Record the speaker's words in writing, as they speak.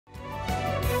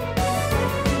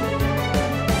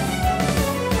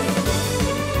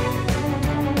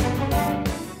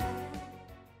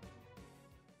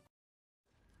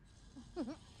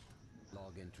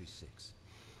Entry 6.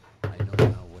 I know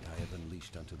now what I have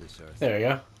unleashed onto this earth. There you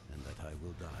go. And that I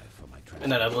will die for my transgressions.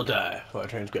 And then I will die for our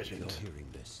transgressions. You're hearing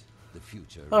this. The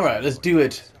future. Alright, let's do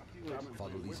it.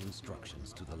 Follow these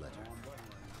instructions to the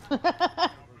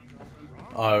letter.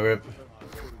 Alright, rip.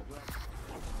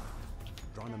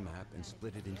 Drawn a map and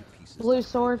split it into pieces. Blue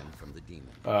sword. From the demon.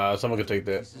 Someone can take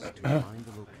that. This is to find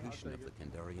the location of the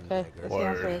Kandarian Okay, dagger. it's Word.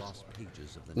 downstairs. Lost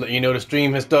pages of the Let you know the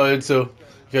stream has started, so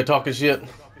if you're talking shit.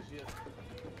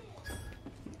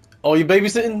 Oh, you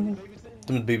babysitting?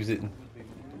 Someone's babysitting.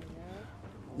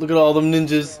 Look at all them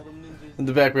ninjas in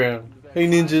the background. Hey,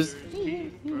 ninjas.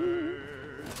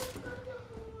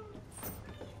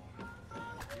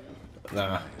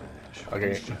 Nah.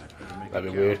 Okay.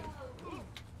 That'd be weird.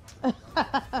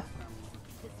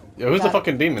 Yo, who's the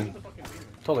fucking demon?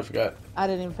 Totally forgot. I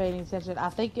didn't even pay any attention.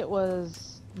 I think it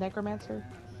was Necromancer.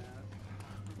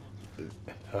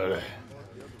 The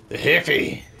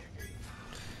Hiffy.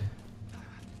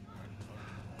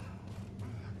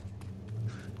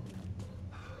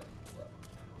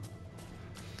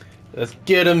 Let's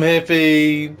get him,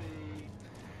 Hiffy.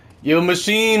 Yo,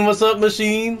 Machine, what's up,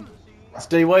 Machine?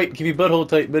 Stay white, keep your butthole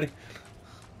tight, buddy.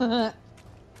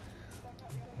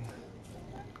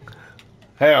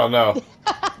 Hell no.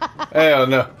 Hell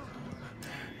no.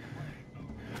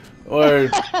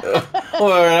 Word.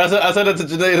 Word. I said that to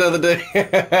Janae the other day.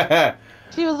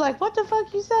 She was like, "What the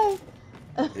fuck you say?"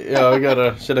 Yo, I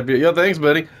gotta shut up here. Yo, thanks,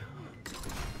 buddy.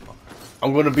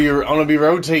 I'm gonna be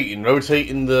rotating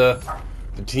the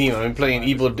team. I'm playing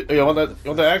evil. Yo, want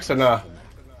that axe or nah?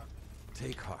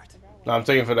 Take heart. Nah, I'm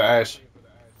taking for the ash.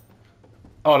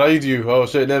 Oh, that is you. Oh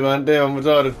shit, never mind. Damn, I'm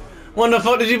retarded. When the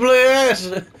fuck did you play ash?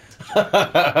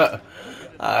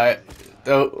 Alright.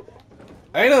 So,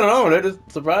 ain't nothing wrong with it.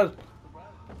 Just surprised.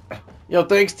 Yo,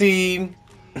 thanks, team.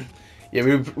 Yeah,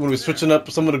 we were switching up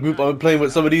some of the group. I'm playing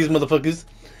with some of these motherfuckers,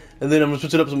 and then I'm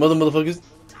switching up some other motherfuckers.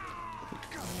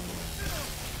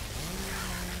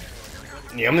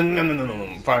 Yeah,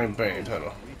 no. Frying pan,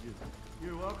 tunnel.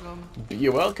 You're welcome.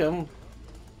 You're welcome.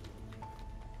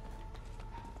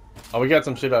 Oh, we got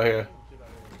some shit out here.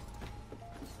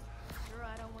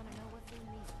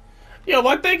 Yo,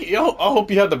 I think yo, I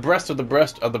hope you have the breast of the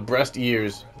breast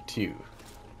ears too.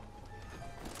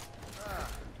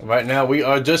 Right now we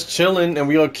are just chilling and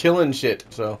we are killing shit.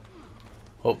 So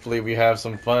hopefully we have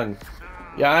some fun.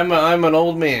 Yeah, I'm an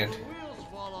old man.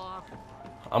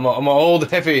 I'm an old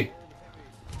heavy.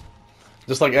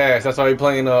 Just like Ash. That's why we're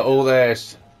playing old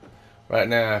Ash right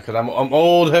now. Cause I'm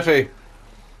old heavy.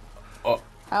 Oh.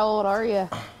 How old are you?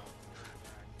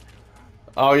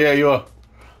 Oh yeah, you are.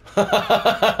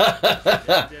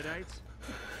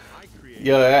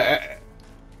 Yeah,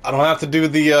 I don't have to do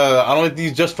the I don't have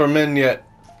these just for men yet.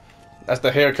 That's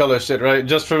the hair color shit, right?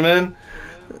 Just for men.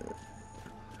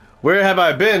 Where have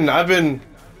I been? I've been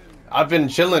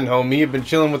chilling, homie. I've been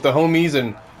chilling with the homies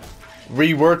and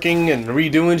reworking and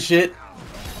redoing shit,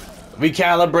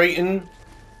 recalibrating.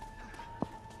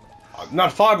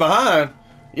 Not far behind.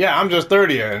 Yeah, I'm just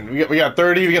 30, and we got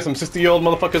 30. We got some 60-year-old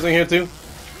motherfuckers in here too.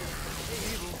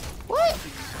 What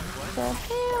the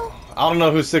hell? I don't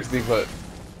know who's 60, but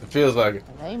it feels like it.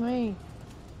 It ain't me.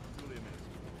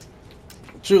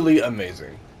 Truly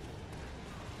amazing.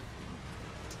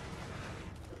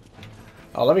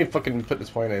 Oh, let me fucking put this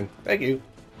point in. Thank you.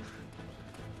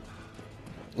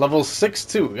 Level 6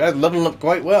 too. You guys leveling up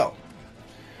quite well.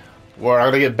 Or I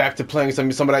gotta get back to playing some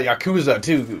of that Yakuza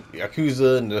too.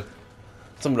 Yakuza and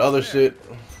some of the other shit.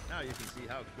 Now you can see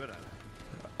how good I am.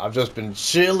 I've just been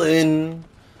chilling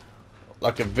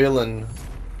like a villain,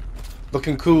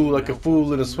 looking cool like a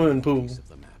fool in a swimming pool.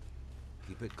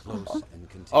 Keep it close and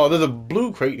continue. Oh, there's a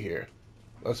blue crate here.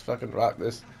 Let's fucking rock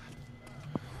this.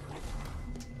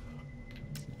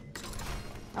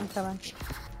 I'm coming.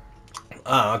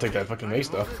 Ah, I'll take that fucking mace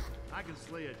though. I can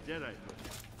slay a deadite.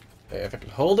 Yeah, if I can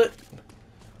hold it,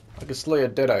 I can slay a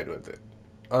deadite with it.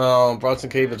 Bronson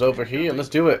Cave is over here. Let's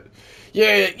do it.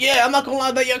 Yeah, I'm not gonna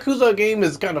lie, that Yakuza game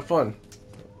is kind of fun.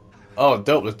 Oh,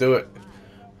 dope, let's do it.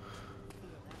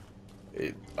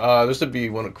 There should be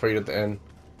one crate at the end.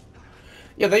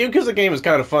 Yeah, the Yakuza game is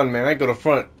kind of fun, man. I go to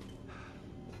front.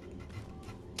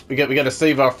 We gotta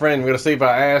save our friend. We gotta save our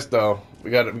ass, though. I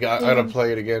gotta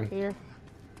play it again. Here.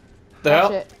 The Watch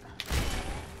hell? it.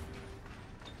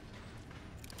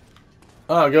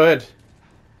 Oh, go ahead.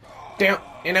 Down,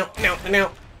 no.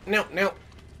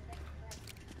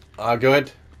 Go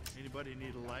ahead. Anybody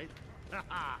need a light?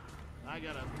 I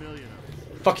got a million of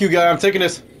them. Fuck you, guy. I'm taking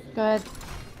this. Go ahead.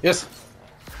 Yes.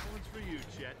 That one's for you,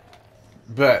 Chet.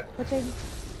 Bet. What's it?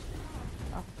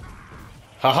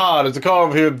 Haha, there's a car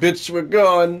over here, bitch. We're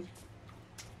gone.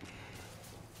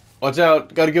 Watch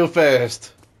out. Gotta go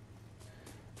fast.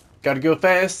 Gotta go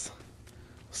fast.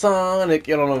 Sonic.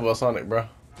 You don't know about Sonic, bro.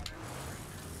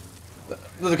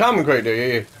 There's a common crate there,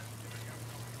 yeah.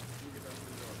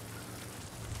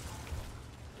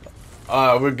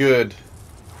 We're good.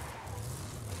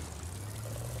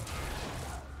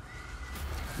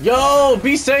 Yo,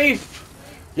 be safe.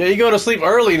 Yeah, you go to sleep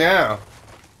early now.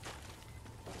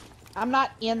 I'm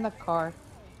not in the car.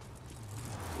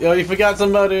 Yo, you forgot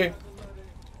somebody.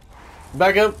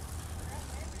 Back up.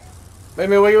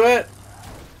 Baby, where you at?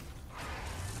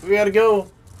 We gotta go.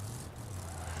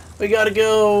 We gotta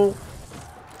go.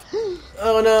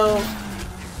 Oh no.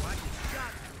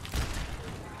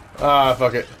 Ah,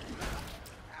 fuck it.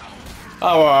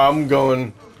 Oh, I'm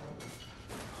going.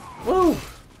 Woo.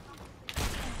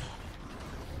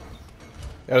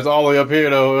 Yeah, it's all the way up here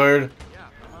though, word. Yeah,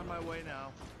 I'm on my way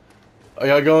now. Are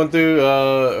y'all going through,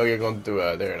 oh, you're going through,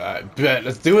 there, I bet.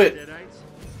 Let's do it. Deadites?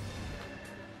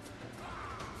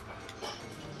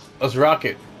 Let's rock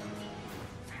it.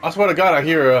 I swear to God, I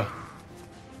hear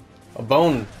a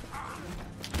bone.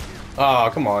 Oh,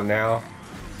 come on now.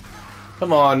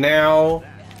 Come on now.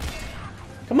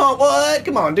 Come on, what?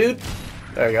 Come on, dude.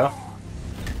 There you go.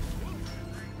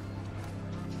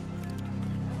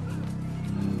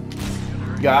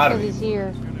 Got him. He's here.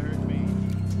 It's gonna hurt me.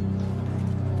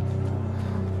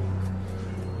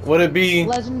 Would it be?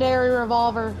 Legendary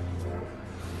revolver.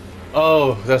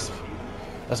 Oh, that's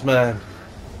mine.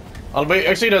 I'll be.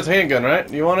 Actually, that's handgun, right?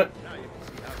 You want it?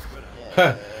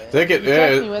 Take it. You Yeah.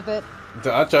 trust me with it.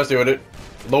 I trust you with it.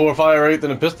 Lower fire rate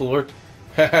than a pistol worked.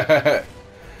 I'm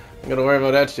gonna worry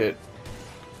about that shit.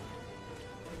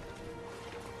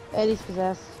 Eddie's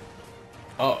possessed.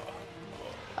 Oh,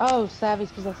 Oh,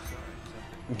 Savvy's possessed.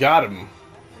 got him. In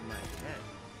my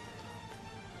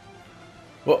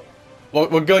head.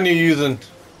 What gun you using?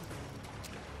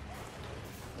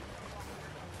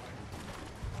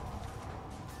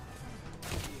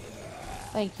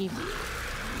 Thank you.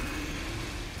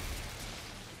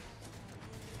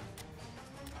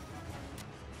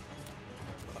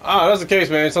 Ah, that's the case,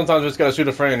 man. Sometimes you just gotta shoot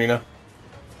a friend, you know.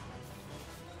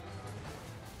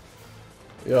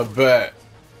 Yeah, bet.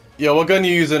 Yo, what gun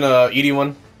you using?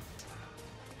 ED1.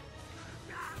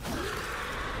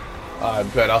 I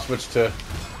bet I'll switch to.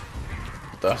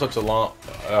 That's such a long.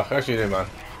 Actually, never mind.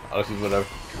 I'll just use whatever.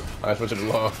 I switch it to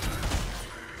long.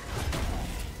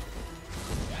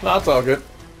 No, it's all good.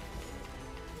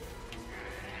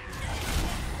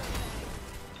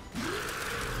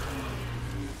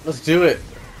 Let's do it.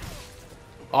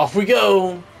 Off we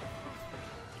go.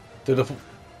 To the.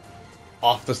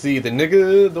 Off to see the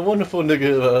nigga, the wonderful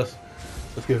nigga of us.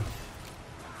 Let's go.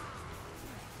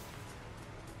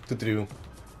 Do.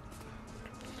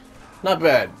 Not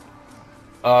bad.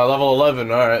 Level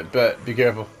 11. All right, bet. Be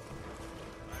careful.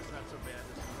 That's not so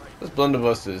bad. This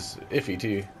blunderbuss is iffy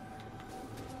too.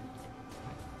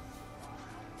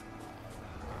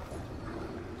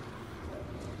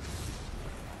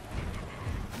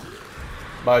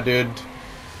 Bye, dude.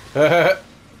 Oh,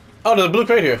 there's a blue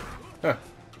crate here. Huh.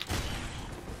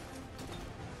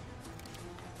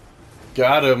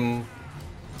 Got him.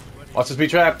 Watch this be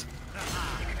trapped.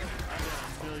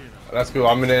 That's cool.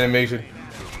 I'm in animation.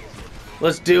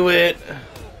 Let's do it.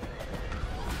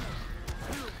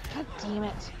 God damn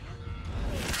it.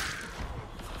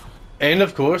 And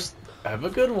of course, have a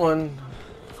good one.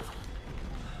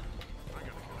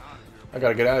 I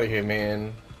gotta get out of here,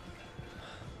 man.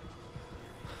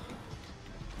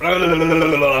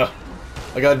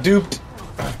 I got duped.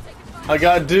 I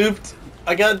got duped.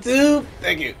 I got duped.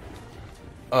 Thank you.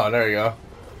 Oh, there you go.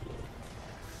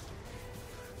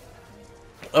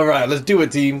 All right, let's do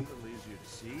it, team. It leaves you to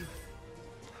see.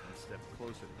 One step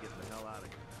closer to getting the hell out of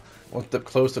here. One step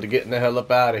closer to getting the hell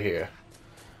up out of here.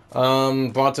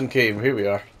 Bronson Cave. Here we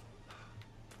are.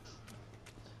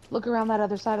 Look around that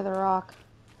other side of the rock.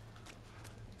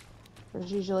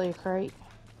 There's usually a crate.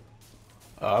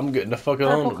 I'm getting the fucking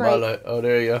Purple on with my crate. life. Oh,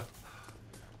 there you go.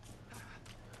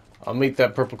 I'll meet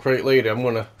that purple crate later. I'm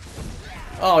gonna.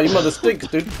 Oh, you mother stinks,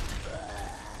 dude.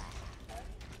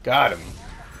 Got him.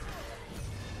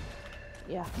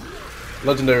 Yeah.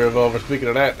 Legendary revolver. Speaking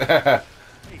of that, Hey,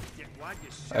 Dick, why'd you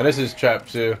shut and this is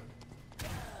trapped too.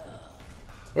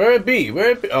 Where it be? Where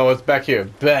it be? Oh, it's back here.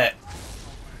 Bet.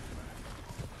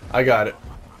 I got it.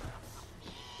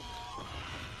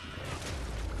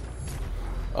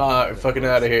 Fucking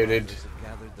out of here, dude.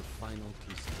 Gathered the final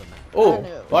pieces of map. Oh,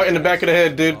 right in the back of the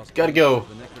head, dude. Gotta go.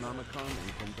 The Necronomicon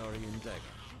and Kandarian dagger.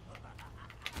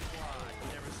 You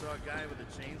never saw a guy with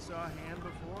a chainsaw hand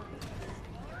before?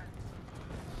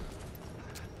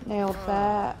 Nailed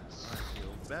that.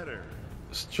 Feel better.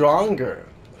 Stronger.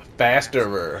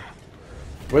 faster.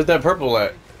 Where's that purple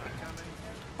at?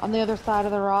 On the other side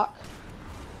of the rock.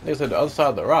 They said the other side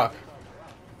of the rock.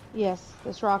 Yes,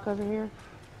 this rock over here.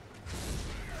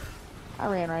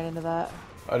 I ran right into that.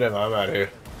 Oh, never mind, I'm out of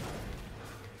here.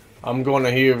 I'm going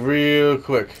to here real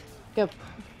quick. Go.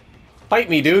 Fight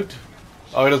me, dude.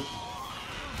 Oh, he just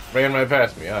ran right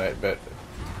past me. Alright, bet.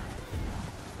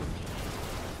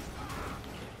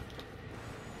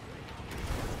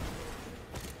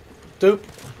 Doop.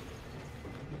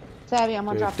 Savvy, I'm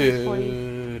gonna drop this for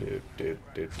you.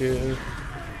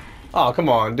 Oh, come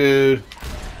on, dude.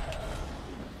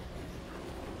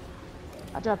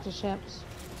 I dropped his shimps.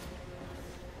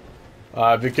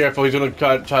 Be careful. He's gonna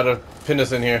try to pin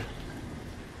us in here.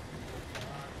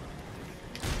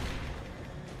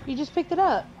 You just picked it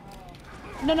up.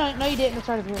 No, you didn't. It's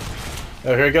right over here.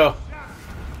 Oh, here we go.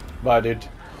 Bye, dude.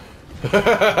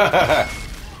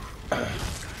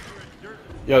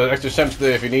 Yo, there's extra shemps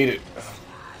there if you need it.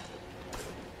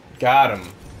 Got him.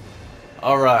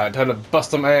 Alright, time to bust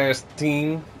some ass,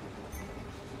 team.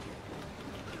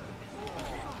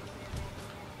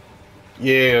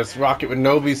 Yeah, let's rock it with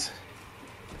Nobies.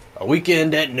 A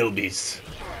weekend at Nobies.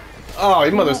 Oh,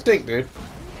 your mother stink, dude.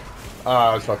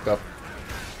 Ah, it's fucked up.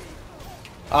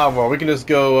 Ah, well, we can just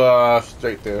go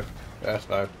straight there. That's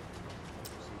fine.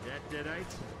 See that,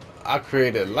 Deadites? I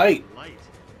created light. Light.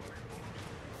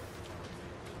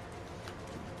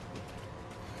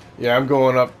 Yeah, I'm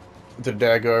going up to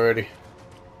Dagger already.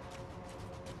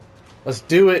 Let's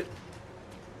do it.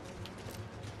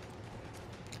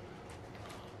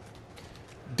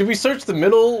 Did we search the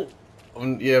middle?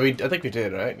 Yeah, I think we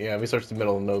did, right? Yeah, we searched the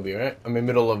middle of Nobi, right? I mean,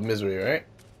 middle of Misery, right?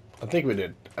 I think we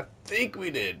did. I think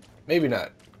we did. Maybe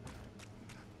not.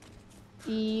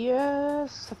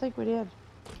 Yes, I think we did.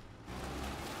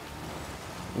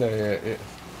 No, yeah.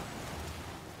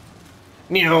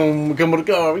 Neom, come on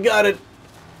the car. We got it.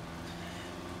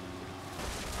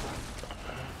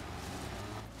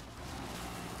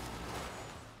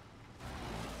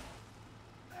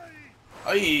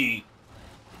 Aye.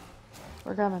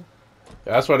 We're coming.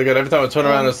 Yeah, I swear to God, every time I turn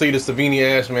around and see the Savini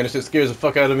ass, man, it shit scares the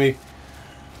fuck out of me.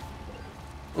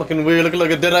 Looking weird, looking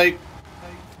like a deadite.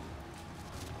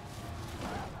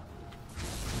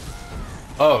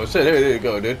 Oh shit, there you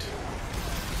go, dude.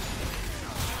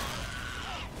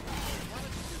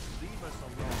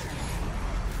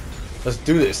 Let's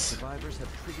do this. Survivors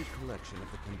have triggered collection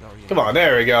of the Kandarian. Come on,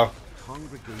 there we go.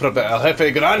 Congregation Put up the El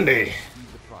Jefe Grande. speed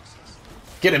the process.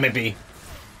 Get him, Mippy.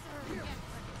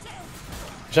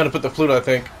 Trying to put the flute, I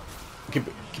think. Keep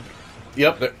it.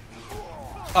 Yep, there.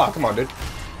 Oh, come on, dude.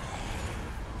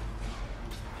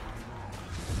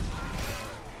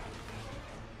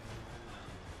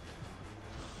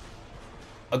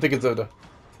 I think it's Oda.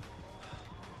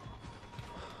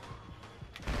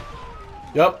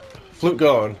 Yep, flute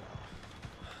going.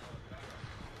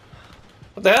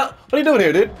 What the hell? What are you doing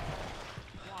here, dude?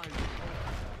 Why?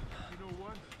 You know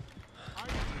what? I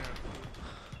can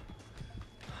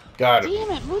Got him.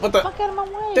 Damn it, move What the the- fuck out of my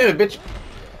way. Damn it, bitch.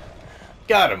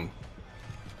 Got him.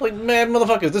 Like mad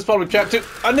motherfuckers. This probably trapped too.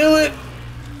 I knew it.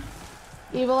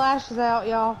 Evil Ash is out,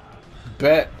 y'all.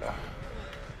 Bet.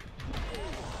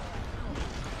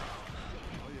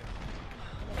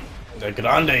 The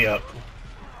Grande up.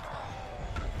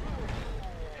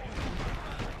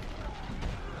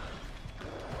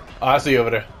 Oh, I see you over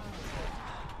there.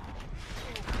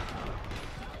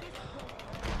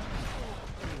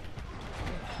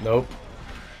 Nope.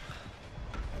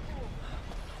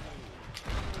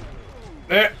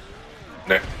 There.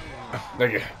 There.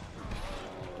 Thank you.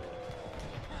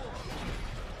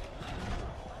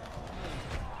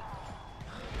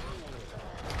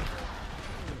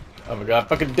 Oh my god,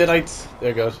 fucking deadites.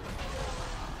 There it goes.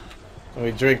 Let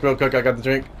me drink real quick. I got the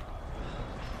drink.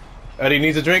 Eddie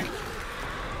needs a drink.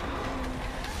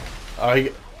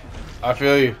 I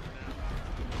feel you.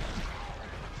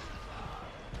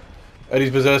 Eddie's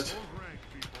possessed.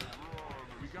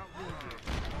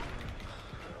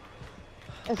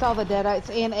 It's all the Deadites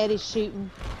and Eddie's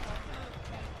shooting.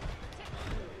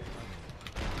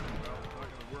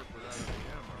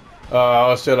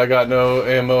 Oh shit, I got no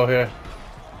ammo here.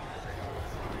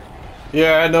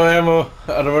 Yeah, I had no ammo.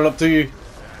 I had to run up to you.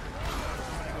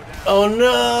 Oh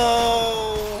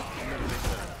no!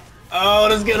 Oh,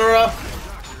 this is getting rough.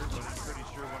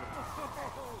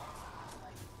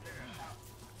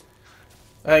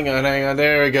 Hang on,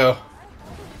 there we go.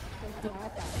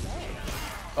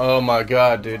 Oh my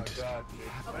god, dude.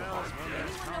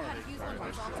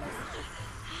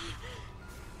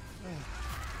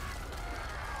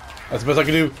 That's the best I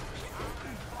can do.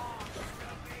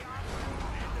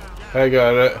 I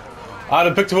got it. I'd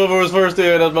have picked whoever was first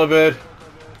there. That's my bad.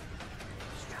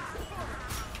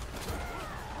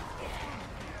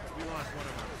 We lost one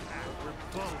of our pack. We're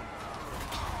boned.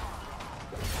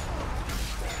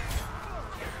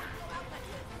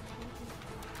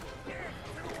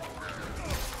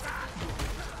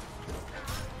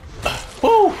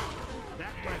 Woo!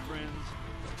 That, my friends,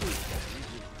 is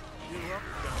easy. Cheer up,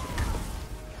 guys.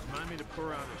 Remind me to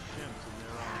pour out a shimps in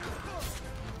their honor.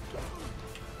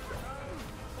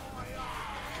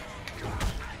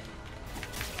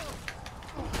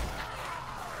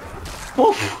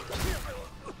 Woof!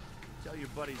 Tell your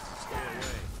buddies to stay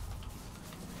away.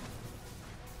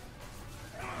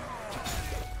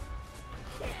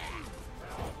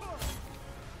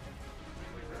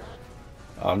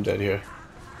 I'm dead here.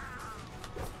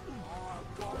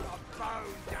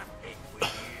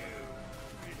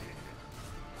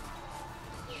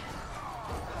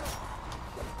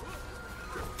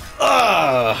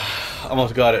 Ah,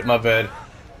 almost got it. My bad.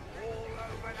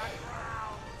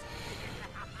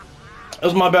 It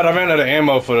was my bad. I ran out of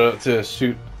ammo to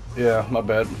shoot. Yeah, my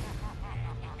bad.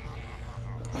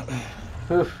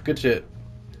 Oof, good shit.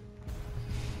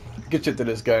 Good shit to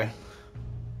this guy.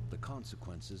 The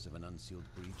consequences of an unsealed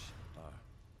breach are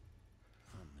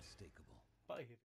unmistakable. Bye.